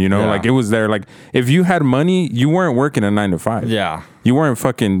proven. Yeah. You know, Yeah. like it was there. Like if you had money, you weren't working a 9 to 5. Yeah. you weren't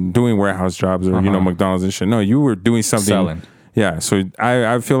fucking doing warehouse jobs or McDonald's and shit. No, you were doing something. Selling. Yeah, so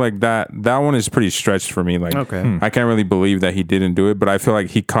I feel like that one is pretty stretched for me. Like, Okay. I can't really believe that he didn't do it, but I feel like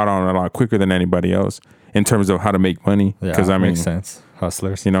he caught on a lot quicker than anybody else in terms of how to make money. Yeah, Because I mean, makes sense.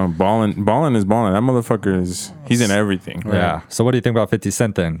 Hustlers. you know, balling is balling. That motherfucker he's in everything. Yeah. So what do you think about 50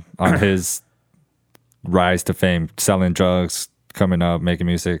 Cent then on his rise to fame, selling drugs, coming up, making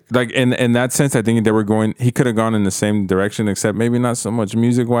music? Like in that sense, I think he could have gone in the same direction, except maybe not so much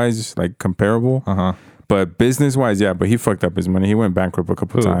music wise, like comparable. But business wise, yeah. But he fucked up his money. He went bankrupt a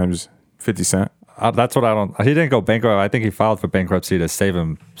couple times. 50 Cent. That's what I don't. He didn't go bankrupt. I think he filed for bankruptcy to save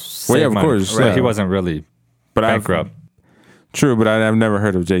him. Well, yeah, save of money. course, But yeah. he wasn't really But bankrupt. True, but I've never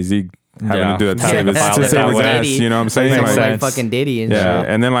heard of Jay-Z having Yeah. to do that to Yeah, save his, filed to it save that his way. ass. You know what I'm saying? Makes Like, sense. fucking Diddy and Yeah, shit.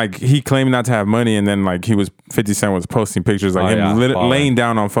 and then like he claimed not to have money, and then like 50 Cent was posting pictures like Oh, him yeah, balling. laying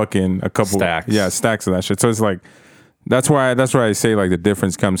down on fucking a couple Stacks. stacks of that shit. So it's like that's why I say like the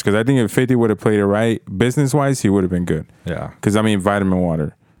difference comes because I think if 50 would have played it right business wise, he would have been good. Yeah. Because I mean, Vitamin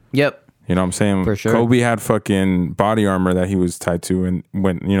Water. Yep. You know what I'm saying? For sure. Kobe had fucking body armor that he was tied to, and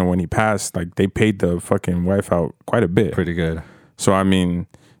when he passed, like they paid the fucking wife out quite a bit. Pretty good. So I mean,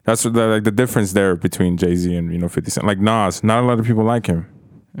 that's like the difference there between Jay-Z and 50 Cent. Like Nas, not a lot of people like him,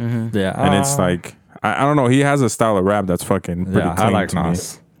 Yeah. and it's like I don't know. He has a style of rap that's fucking pretty yeah, I clean like to me.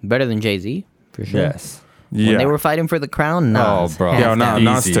 Nas. Better than Jay-Z, for sure. Yes. Yeah, When they were fighting for the crown, Nas. Oh, bro. hands yeah. down.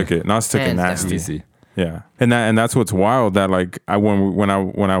 Nas Easy. took it. Nas took it Hands down. nasty. Easy. Yeah, and that's what's wild. That like when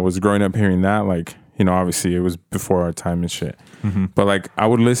I was growing up hearing that, like obviously it was before our time and shit. But like I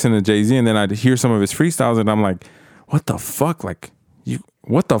would listen to Jay-Z and then I'd hear some of his freestyles and I'm like, what the fuck? Like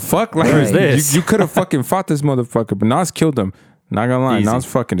what the fuck? Like, Where is this? You could have fucking fought this motherfucker, but Nas killed him. Not gonna lie, Easy. Nas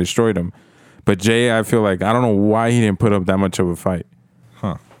fucking destroyed him. But Jay, I feel like I don't know why he didn't put up that much of a fight.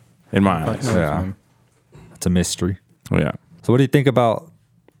 Huh. In my eyes. Yeah. It's a mystery. Yeah. So what do you think about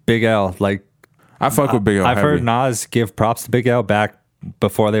Big L? Like, I fuck with Big L. I've heavy. heard Nas give props to Big L back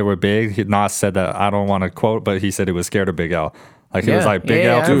before they were big. Nas said that, I don't want to quote, but he said he was scared of Big L. Like, he was Yeah. like, Big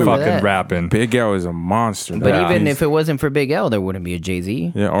Yeah, L I too remember fucking that. rapping. Big L is a monster. But dog. even He's- if it wasn't for Big L, there wouldn't be a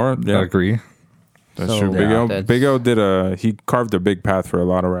Jay-Z. yeah, or I yeah, agree. that's So, true. yeah, Big L did he carved a big path for a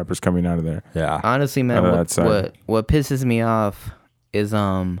lot of rappers coming out of there. Yeah. Honestly, man, Out of that side. what pisses me off is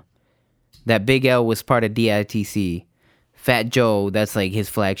that Big L was part of DITC. Fat Joe, that's like his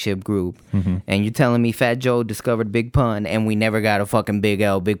flagship group. Mm-hmm. And you're telling me Fat Joe discovered Big Pun and we never got a fucking Big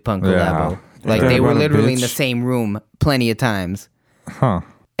L, Big Pun collabo. Yeah. Like Yeah, they were what a literally in the bitch. same room plenty of times. Huh.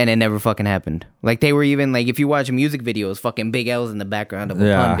 And it never fucking happened. Like they were even like if you watch music videos, fucking Big L's in the background of a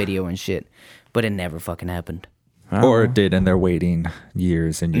Yeah. Pun video and shit. But it never fucking happened. Or it did, and they're waiting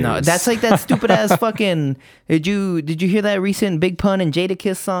years and years. No, that's like that stupid ass fucking. Did you hear that recent Big Pun and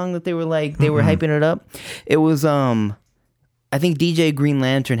Jadakiss song that they were like they were hyping it up? It was I think DJ Green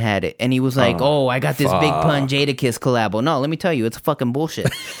Lantern had it, and he was like, "Oh, I got this Big Pun Jadakiss collabo." No, let me tell you, it's fucking bullshit.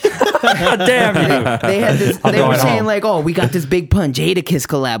 damn you. They had this. I'm They were going saying home. like, "Oh, we got this Big Pun Jadakiss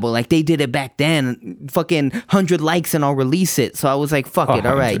collabo." Like they did it back then. Fucking 100 likes and I'll release it. So I was like, "Fuck it,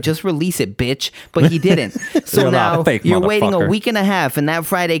 all right, 100. just release it, bitch." But he didn't. So You're a now fake you're waiting a motherfucker. week and a half, and that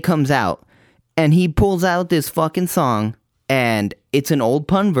Friday comes out, and he pulls out this fucking song. And it's an old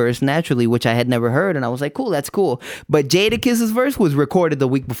Pun verse, naturally, which I had never heard. And I was like, cool, that's cool. But Jadakiss's verse was recorded the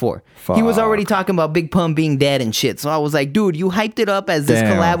week before. He was already talking about Big Pun being dead and shit. So I was like, dude, you hyped it up as this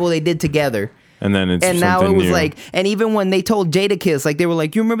Damn. collabo they did together. And then it's And now it something was new. like, and even when they told Jadakiss, like they were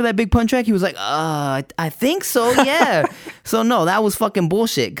like, you remember that Big Pun track? He was like, I think so, yeah. So no, that was fucking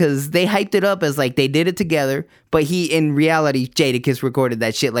bullshit because they hyped it up as like they did it together. But in reality, Jadakiss recorded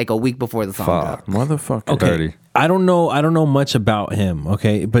that shit like a week before the song dropped. motherfucker. Dirty. I don't know much about him.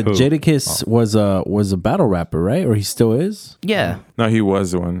 Okay, but Who? Jadakiss was a battle rapper, right? Or he still is? Yeah. No, he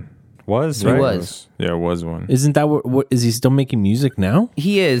was one. Was, He right? was. Yeah, was one. Isn't that what is he still making music now?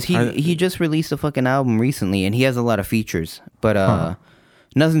 He is. He just released a fucking album recently, and he has a lot of features. But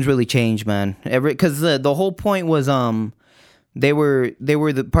nothing's really changed, man. Because the whole point was they were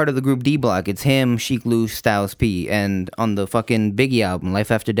the part of the group D Block. It's him, Sheek Louch, Styles P, and on the fucking Biggie album,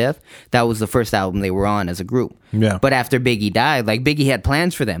 Life After Death, that was the first album they were on as a group. Yeah. But after Biggie died, like Biggie had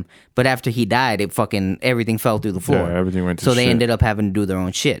plans for them, but after he died, everything fell through the floor. Yeah, everything went to So they shit. ended up having to do their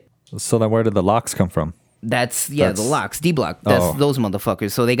own shit. So then where did the locks come from? The That's- Locks, D Block. That's Oh. those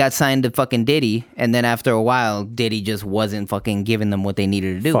motherfuckers. So they got signed to fucking Diddy, and then after a while, Diddy just wasn't fucking giving them what they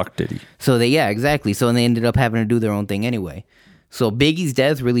needed to do. Fuck Diddy. So exactly. So they ended up having to do their own thing anyway. So Biggie's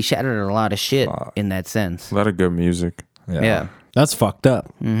death really shattered a lot of shit in that sense. A lot of good music. Yeah. That's fucked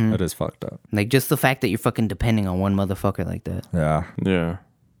up. That is fucked up. Like just the fact that you're fucking depending on one motherfucker like that. Yeah. Yeah.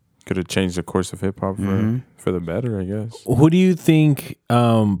 Could have changed the course of hip hop for the better, I guess. Who do you think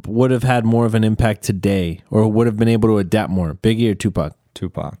would have had more of an impact today, or would have been able to adapt more, Biggie or Tupac?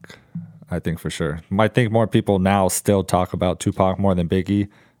 Tupac, I think for sure. I think more people now still talk about Tupac more than Biggie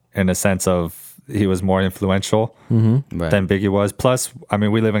in a sense of he was more influential Right. than Biggie was. Plus, I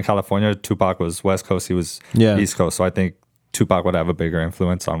mean, we live in California. Tupac was West Coast. He was Yeah. East Coast. So I think Tupac would have a bigger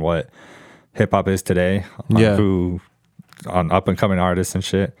influence on what hip hop is today. On up and coming artists and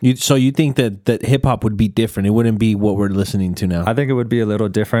shit. So you think that hip hop would be different? It wouldn't be what we're listening to now. I think it would be a little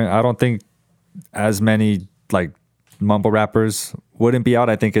different. I don't think as many like mumble rappers wouldn't be out.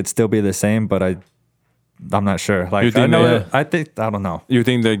 I think it'd still be the same, but I'm not sure. Like You think I don't know. You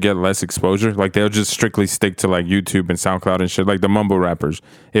think they get less exposure? Like they'll just strictly stick to like YouTube and SoundCloud and shit, like the mumble rappers.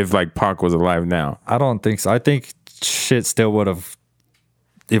 If like Pac was alive now, I don't think so. I think shit still would have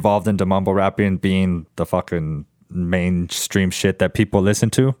evolved into mumble rapping being the fucking mainstream shit that people listen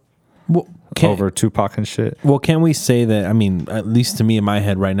to Well, over Tupac and shit. Well, can we say that? I mean, at least to me in my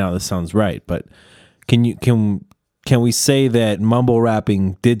head right now, this sounds right. But can we say that mumble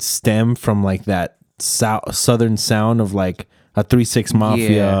rapping did stem from like that southern sound of like a 3-6 Mafia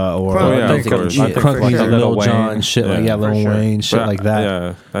Yeah. or Crunk yeah, music of course. and Shit, shit, For for Crunk music, sure. Lil Lil Jon, Wayne. shit like Yeah, Lil for sure. Wayne, shit But like that.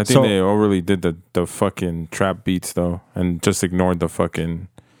 Yeah, I think So- they overly did the fucking trap beats though, and just ignored the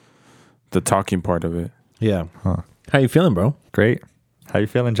talking part of it. Yeah. How you feeling, bro? Great. How you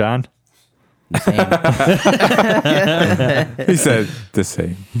feeling, John? He said the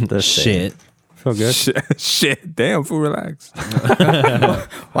same. Shit. Feel good. Shit, damn, fool, relax. Well,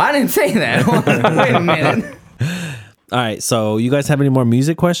 I didn't say that. Wait a minute. All right. So you guys have any more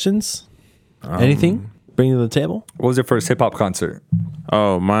music questions? Anything? bring to the table? What was your first hip hop concert?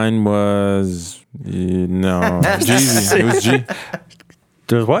 Oh, mine was Jeezy. It was G.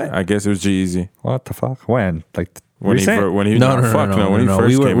 There's what? I guess it was G-Eazy. What the fuck? When? Like When he recent? when he No, when he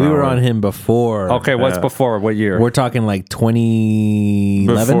first we came were out. on him before. Okay, what's before? What year? We're talking like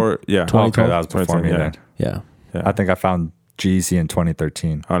 2011. Before, yeah. Okay, that was before 2010, me yeah. then. Yeah. Yeah. I think I found Jeezy in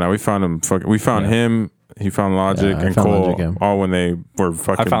 2013. Oh no, we found him. We found him. He found Logic Yeah, I and found Cole Logic, yeah. all when they were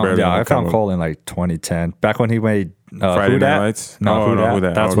fucking. I found barely on the I found come Cole in like 2010. Back when he made Friday Who Night Dat? Lights? No, Oh, Who no, Dat? Who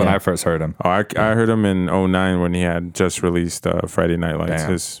Dat? That's Oh, when yeah. I first heard him. Oh, I heard him in 2009 when he had just released Friday Night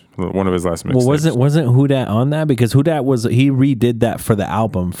Lights. Damn. One of his last mixtapes. Well, wasn't Who Dat on that? Because Who Dat he redid that for the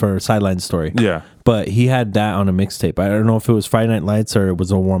album for Sideline Story. Yeah. But he had that on a mixtape. I don't know if it was Friday Night Lights or it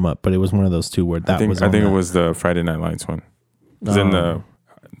was a warm up, but it was one of those two where that was. I on think it that. was the Friday Night Lights one. 'Cause then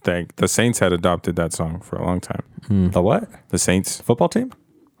the Saints had adopted that song for a long time. The what? The Saints, Football team?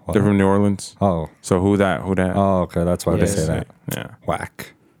 they're from New Orleans. Oh. So Who Dat? Oh, okay. That's why they say that. Yeah.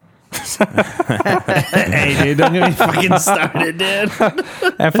 Whack. Hey, dude, don't get me fucking started, dude.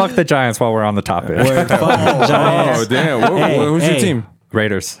 And fuck the Giants while we're on the topic. Word, fuck the Oh Giants. damn! Hey, Who's your hey. team?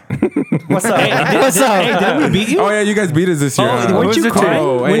 Raiders. What's up? Hey, did we beat you? Oh yeah, you guys beat us this year. huh? Weren't you your crying? team?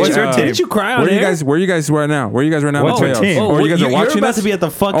 Oh, Weren't what's you- your team? Didn't you cry on Where you air? guys? Where you guys right now? Where you guys right now? What's in the your playoffs? team? Oh, you guys are watching You're about us? to be at the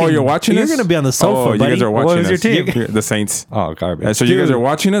fucking. Oh, you're watching You're us? gonna be on the sofa, Oh, buddy. you guys are watching What was your us. team? You're the Saints. Oh, garbage. So you guys are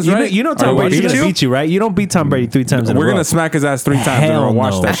watching us, right? You know Are Tom we Brady's watching gonna us? beat you, right? You don't beat Tom Brady 3 times in a row. We're gonna smack his ass 3 times in a Hell row.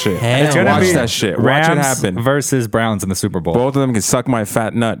 Watch no. that shit. Hell It's gonna Watch be that shit. Watch Rams it happen. versus Browns in the Super Bowl. Both of them can suck my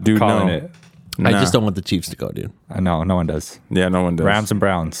fat nut, dude. Calling No. it. I Nah. just don't want the Chiefs to go, dude. No, no one does. Yeah, no one does. Rams and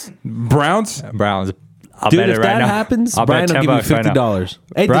Browns. Browns? Browns. I'll Dude, bet if it right that now. happens, I'll Brian bet will give you $10 right now. $50.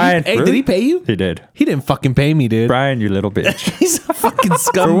 Hey, Brian, did he pay you? He did. He didn't fucking pay me, dude. Brian, you little bitch. He's a fucking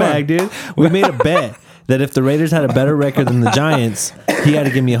scumbag, dude. We made a bet that if the Raiders had a better record than the Giants, he had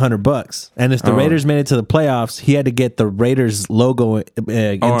to give me $100. And if the Raiders made it to the playoffs, he had to get the Raiders logo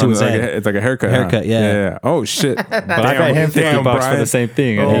into his head. It's like a haircut. Haircut, huh? yeah. Oh shit. But I bet him $50 for the same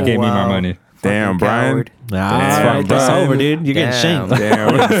thing, and he gave me my money. Damn, Brian. All right, that's Brian. over, dude. You're getting Damn. shanked.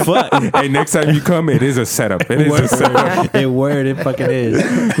 Damn. Fuck. Hey, next time you come, it is a setup. It is a setup. It fucking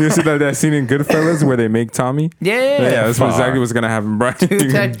is. You see that scene in Goodfellas where they make Tommy? Yeah. Yeah, that's exactly what's gonna happen, Brian.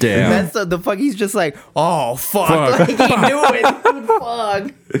 That, Damn. That's the fuck. He's just like, oh fuck, Fuck. like he knew it. Dude,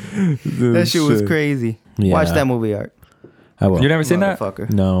 fuck. That shit was crazy. Yeah. Watch that movie, Art. I will. You never seen that?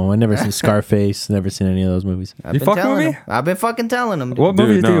 Motherfucker. No, I never seen Scarface. Never seen any of those movies. I've You been fucking telling with me? him. I've been fucking telling him. Dude. What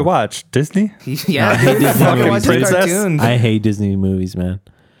movies do no. you watch? Disney? Yeah, dude. Disney Fucking movies. watch his Princess? cartoons. I hate Disney movies, man.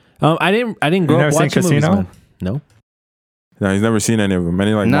 I didn't grow never up seen watching movies, Casino? man. No. No, he's never seen any of them.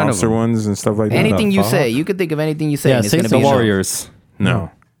 Any like None of monster them. ones and stuff like that. Anything the you fuck? say, you could think of anything you say, Yeah, and it's say gonna some be The a show. Warriors.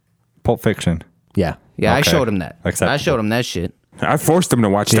 No, Pulp Fiction. Yeah. Yeah, I Okay. showed him that. Acceptable. I showed him that shit. I forced him to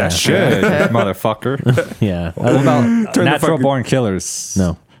watch Yeah. that shit. Motherfucker. Yeah. What about Turn the Natural fucking- Born Killers?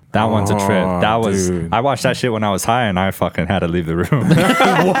 No. That one's a trip. Oh, That was. dude. I watched that shit when I was high, and I fucking had to leave the room.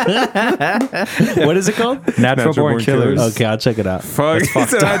 What is it called? Natural Born Born Killers. Killers. Okay, I'll check it out. Fuck. He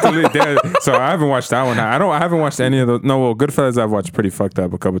said I had to leave. Damn. So I haven't watched that one. I haven't watched any of those. No, well, Goodfellas I've watched pretty fucked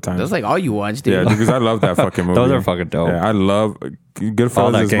up a couple times. That's like all you watch, dude. Yeah, because I love that fucking movie. Those are fucking dope. Yeah, I love All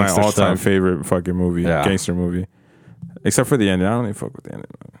Goodfellas that is my gangster all-time stuff. favorite fucking movie, Yeah. gangster movie. Except for the ending. I don't even fuck with the ending.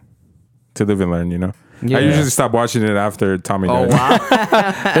 To live and learn, you know. Yeah. I usually stop watching it after Tommy Oh dies.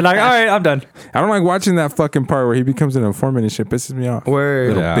 wow. They're like, all right, I'm done. I don't like watching that fucking part where he becomes an informant and shit. Pisses me off. Word.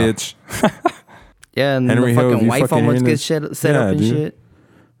 Little Yeah. bitch. Yeah, and Henry the Hill, fucking you wife fucking almost hearing gets this? set Yeah, up and dude. shit.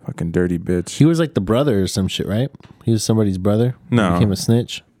 Fucking dirty bitch. He was like the brother or some shit, right? He was somebody's brother. No. He became a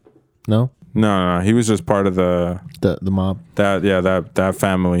snitch. No? No. He was just part of the The mob. that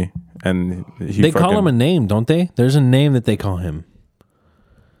family, and he They call fucking- him a name, don't they? There's a name that they call him.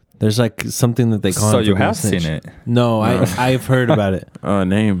 There's like something that they call So him. for you being a have snitch. seen it? No, I've heard about it.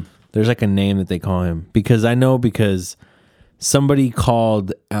 name. There's like a name that they call him because somebody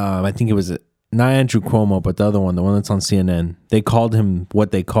called. I think it was not Andrew Cuomo, but the other one, the one that's on CNN. They called him what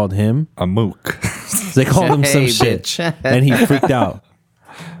they called him. A mook. They called him some Hey, shit, bitch. and he freaked out.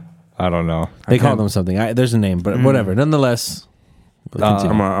 I don't know. They called him something. There's a name, but whatever. Nonetheless, we'll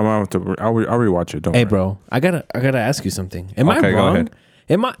continue. I'm gonna have to. I'll rewatch it. Don't Hey, worry. bro, I gotta ask you something. Am I Okay, go wrong? ahead.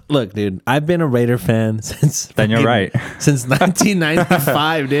 Look, dude? I've been a Raider fan since. Then you're right. Since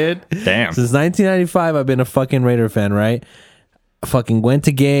 1995, dude. Damn. Since 1995, I've been a fucking Raider fan, right? Fucking went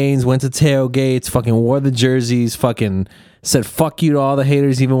to games, went to tailgates, fucking wore the jerseys, fucking said fuck you to all the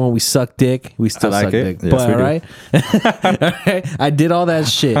haters, even when we suck dick. We still I like suck it. dick. Yes, But we do. all right, I did all that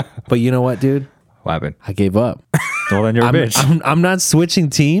shit. But you know what, dude? What happened? I gave up. Well, then you're a bitch. I'm not switching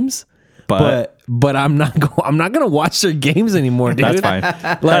teams, but but I'm not gonna watch their games anymore, dude. That's fine.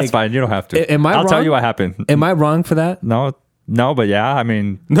 That's fine. You don't have to. Am I I'll tell wrong? you what happened. Am I wrong for that? No, but yeah. I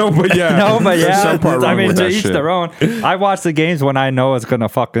mean, No, but yeah. There's some part I wrong mean, with to that each shit. their own. I watch the games when I know it's gonna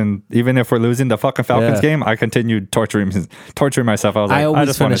fucking. Even if we're losing the fucking Falcons Yeah. game, I continued torturing myself. I was like, I I always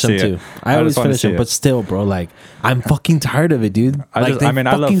just want to finish them see too. it. I always just wanna finish see them, it. but still, bro, like I'm fucking tired of it, dude. I Like, love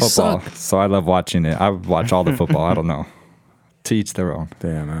fucking football, suck. so I love watching it. I watch all the football. I don't know. To each their own.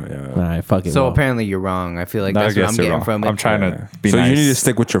 Damn. Yeah. All right, fuck it. So well. apparently you're wrong. I feel like I that's what guess I'm you're getting wrong. from it. I'm trying to be So nice. you need to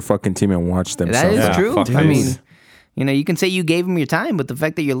stick with your fucking team and watch them. That is Yeah, true. fuck I face. mean, you know, you can say you gave him your time, but the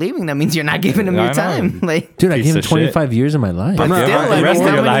fact that you're leaving, that means you're not giving him Yeah, your I know. time. Like, Dude, I Piece gave him of shit. 25 years of my life. I'm not- still, I- I the rest mean,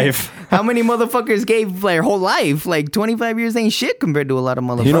 of your how many- life. How many motherfuckers gave their whole life? Like 25 years ain't shit compared to a lot of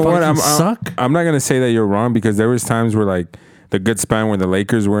motherfuckers. You know what? Fucking suck. I'm not gonna say that you're wrong because there was times where like the good span where the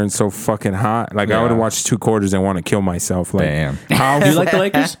Lakers weren't so fucking hot. Like I would Yeah. watch 2 quarters and want to kill myself. Like, Damn. How Do you like the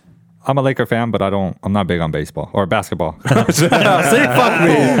Lakers? I'm a Laker fan, but I'm not big on baseball or basketball. See, fuck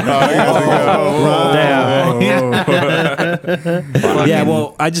me. Yeah,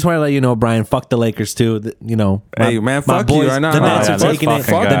 well, I just want to let you know, Brian, fuck the Lakers too. You know, Hey, man, fuck you. I know. The Nets Yeah, are those taking it.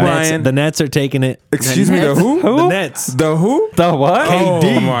 fucking The guys. Nets, the Nets are taking it. Excuse me, the who? The Nets. The who? The what?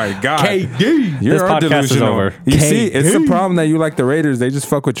 Oh my god. KD. You're This podcast is delusional. over. You see, it's the KD. problem that you like the Raiders. They just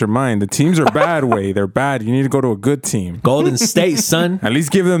fuck with your mind. The teams are bad way. They're bad. You need to go to a good team. Golden State, son. At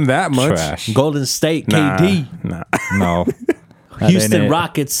least give them that much. Trash. Golden State, Nah, KD. Nah. No. Houston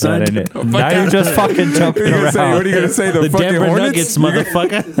Rockets, son. That ain't it. Now you're just fucking jumping What are you gonna say? around. What are you gonna say? The, The fucking Denver Hornets? Nuggets,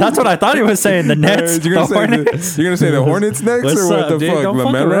 motherfucker. That's what I thought he was saying. The Nets, You're gonna, the say Hornets. you're gonna say the Hornets next, What's or what up, the dude? fuck? Don't fuck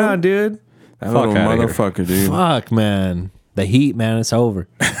LaMelo? around, dude. That little outta here. motherfucker, dude. Fuck, man. The Heat, man, it's over.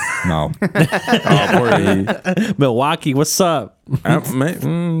 No. Oh, poor Heat. Milwaukee, what's up?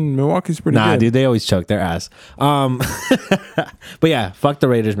 Milwaukee's pretty Nah, good. dude, they always choke their ass. But yeah, fuck the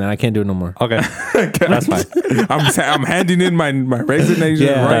Raiders, man. I can't do it no more. Okay. That's fine. I'm handing in my resignation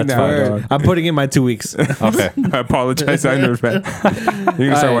right that's now. fine, dog. I'm putting in my 2 weeks. Okay. I apologize. I understand. You're gonna start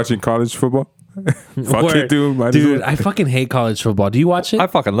Alright. watching college football? Fuck Word. it, dude. Might as Dude, well. I fucking hate college football. Do you watch it? I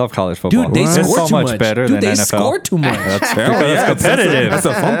fucking love college football. Dude, they What? score It's so too much better Dude, than they NFL. score too much. Yeah, it's that's- competitive. That's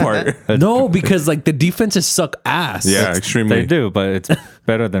the fun part. No, because like the defenses suck ass. Yeah, extremely. They do, but it's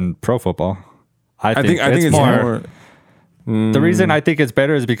better than pro football. I I think it's more. The reason I think it's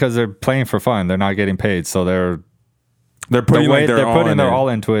better is because they're playing for fun. They're not getting paid, so they're Putting like they're their all putting in their there. all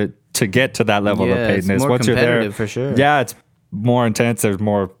into it to get to that level Yeah, of it's paidness. more Once you're there, competitive for sure. Yeah, it's more intense. There's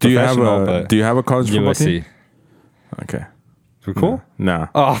more Do you have professional. a but Do you have a college football team? USC. Okay. We're cool. Nah.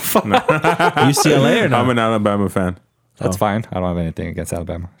 Oh fuck, UCLA or not? I'm an Alabama fan. that's fine. I don't have anything against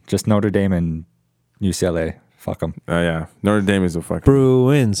Alabama. Just Notre Dame and UCLA. Fuck them. Yeah. Notre Dame is a fucking.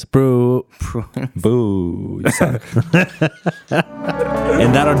 Bruins, Boo. You suck.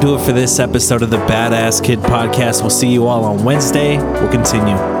 And that'll do it for this episode of the Badass Kid Podcast. We'll see you all on Wednesday. We'll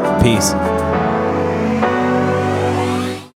continue. Peace.